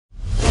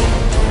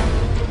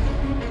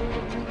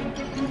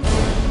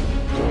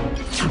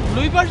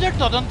Louis Berger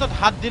তদন্তত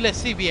হাত দিলে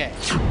CBI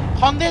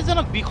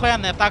সন্দেহজনক বিষয়া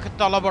নেতাক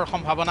তলবৰ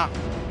সম্ভাৱনা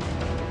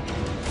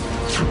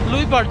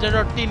লুই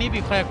বাৰ্জাৰৰ 3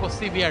 বিষয়াক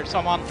CBIৰ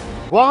সমন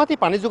গুৱাহাটী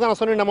পানী যোগান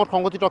আঁচনিৰ নামত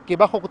সংগঠিত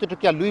কেইবা কোটি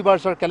টকীয়া লুই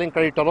বাৰ্জাৰ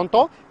কেলেংকাৰীৰ তদন্ত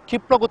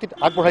ক্ষিপ্ৰ গতিত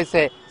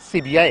আগবঢ়াইছে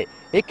CBI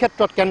এই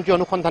ক্ষেত্ৰত কেন্দ্ৰীয়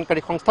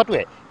অনুসন্ধানকাৰী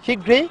সংস্থাটোৱে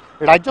শীঘ্ৰেই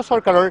ৰাজ্য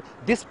চৰকাৰৰ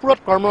দিছপুৰত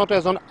কৰ্মৰত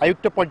এজন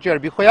আয়ুক্ত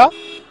পৰ্যায়ৰ বিষয়া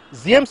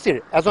GMCৰ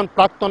এজন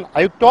প্ৰাক্তন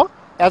আয়ুক্ত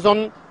এজন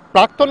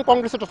প্ৰাক্তন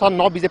কংগ্ৰেছ তথা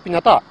BJP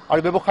নেতা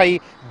আৰু ব্যৱসায়ী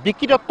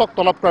বিকি দত্তক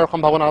তলব কৰাৰ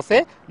সম্ভাৱনা আছে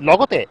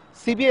লগতে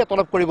CBI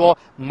তলব কৰিব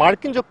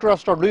মাৰ্কিন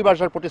যুক্তৰাষ্ট্ৰৰ লুই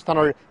বাৰ্জাৰ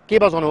প্ৰতিষ্ঠানৰ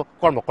কেইবাজনো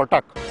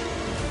কৰ্মকৰ্তাক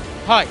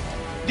হয়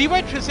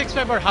DY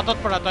 365ৰ হাতত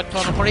পৰা তথ্য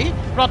অনুসৰি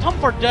প্ৰথম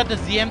পৰ্যায়ত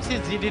GMC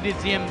GDD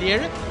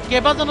GMDৰ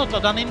কেইবাজনো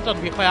তদানীন্তন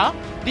বিষয়া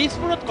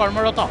দিছপুৰত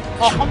কৰ্মৰত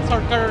অসম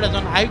চৰকাৰৰ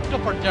এজন আয়ুক্ত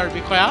পৰ্যায়ৰ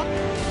বিষয়া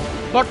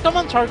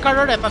বৰ্তমান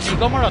চৰকাৰৰ এটা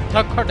নিগমৰ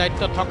অধ্যক্ষৰ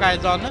দায়িত্ব থকা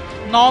এজন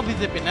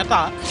BJP নেতা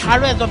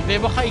আৰু এজন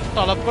ব্যৱসায়িক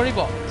তলব কৰিব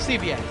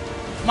CBI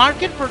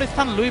মাৰ্কিন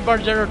প্ৰতিষ্ঠান লুই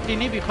বাৰ্জাৰৰ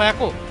 3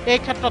 বিষয়াকো এই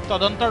ক্ষেত্ৰত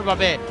তদন্তৰ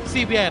বাবে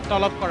CBI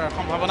তলব কৰাৰ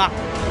সম্ভাৱনা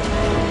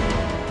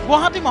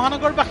গুৱাহাটী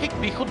মহানগৰবাসীক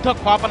বিশুদ্ধ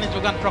খোৱা পানী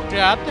যোগান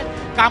প্ৰক্ৰিয়াত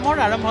কামৰ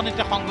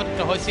আৰম্ভণিতে সংঘটিত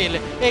হৈছিল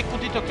এই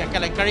কোটি টকীয়া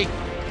কেলেংকাৰী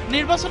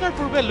নিৰ্বাচনৰ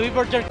পূৰ্বে লুই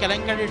বাৰ্জাৰ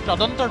কেলেংকাৰীৰ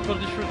তদন্তৰ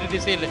প্ৰতিশ্ৰুতি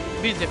দিছিল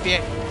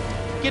BJPয়ে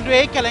কিন্তু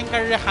এই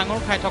কেলেংকাৰীৰে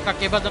হাঙুৰ খাই থকা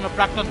কেইবাজনো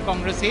প্ৰাক্তন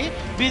কংগ্ৰেছী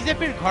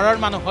BJPৰ ঘৰৰ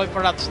মানুহ হৈ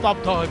পৰাত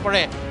স্তব্ধ হৈ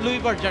পৰে লুই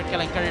বাৰ্জাৰ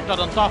কেলেংকাৰীৰ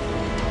তদন্ত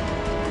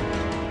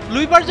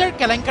লুই বাৰ্জাৰ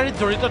কেলেংকাৰীত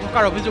জড়িত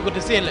থকাৰ অভিযোগ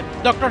উঠিছিল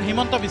ডক্টৰ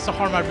হিমন্ত বিশ্ব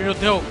শৰ্মাৰ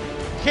বিৰুদ্ধেও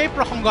সেই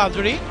প্ৰসংগ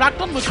আজৰি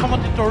প্ৰাক্তন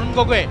মুখ্যমন্ত্ৰী তৰুণ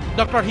গগৈয়ে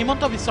ডক্টৰ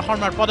হিমন্ত বিশ্ব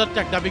শৰ্মাৰ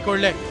পদত্যাগ দাবী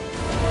কৰিলে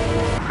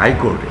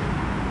হাইকোৰ্টে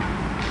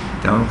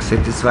তেওঁলোক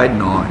ছেটিছফাইড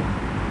নহয়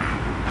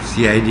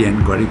CID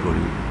এনকুৱাৰী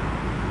কৰি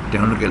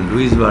তেওঁলোকে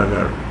লুইজ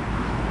বাৰ্গাৰ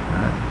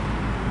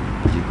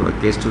কি কয়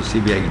কেছটো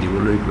CBIক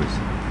দিবলৈ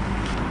কৈছে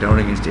তেওঁৰ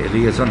এগেইনষ্ট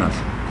এলিগেশ্যন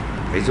আছে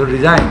এইটো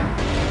ৰিজাইন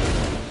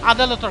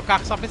আদালতৰ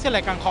কাষ চাপিছিল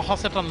একাংশ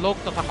সচেতন লোক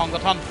তথা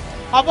সংগঠন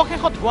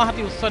অৱশেষত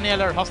গুৱাহাটী উচ্চ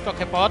ন্যায়ালয়ৰ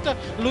হস্তক্ষেপত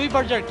লুই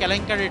বাৰ্জাৰ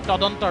কেলেংকাৰীৰ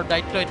তদন্তৰ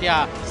দায়িত্ব এতিয়া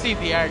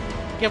CBIৰ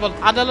কেৱল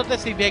আদালতে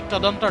CBIক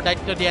তদন্তৰ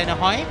দায়িত্ব দিয়াই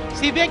নহয়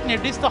CBIক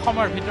নিৰ্দিষ্ট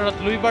সময়ৰ ভিতৰত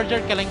লুই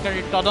বাৰ্জাৰ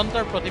কেলেংকাৰীৰ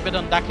তদন্তৰ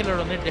প্ৰতিবেদন দাখিলৰ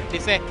নিৰ্দেশ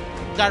দিছে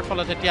যাৰ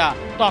ফলত এতিয়া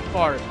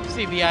তৎপৰ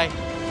CBI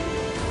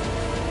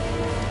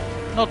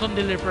নতুন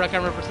দিল্লীৰ পৰা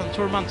কেমেৰা পাৰ্চন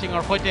সুৰমান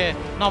সিঙৰ সৈতে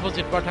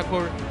নৱজিত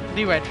বৰঠাকুৰ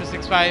DY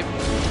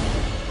 365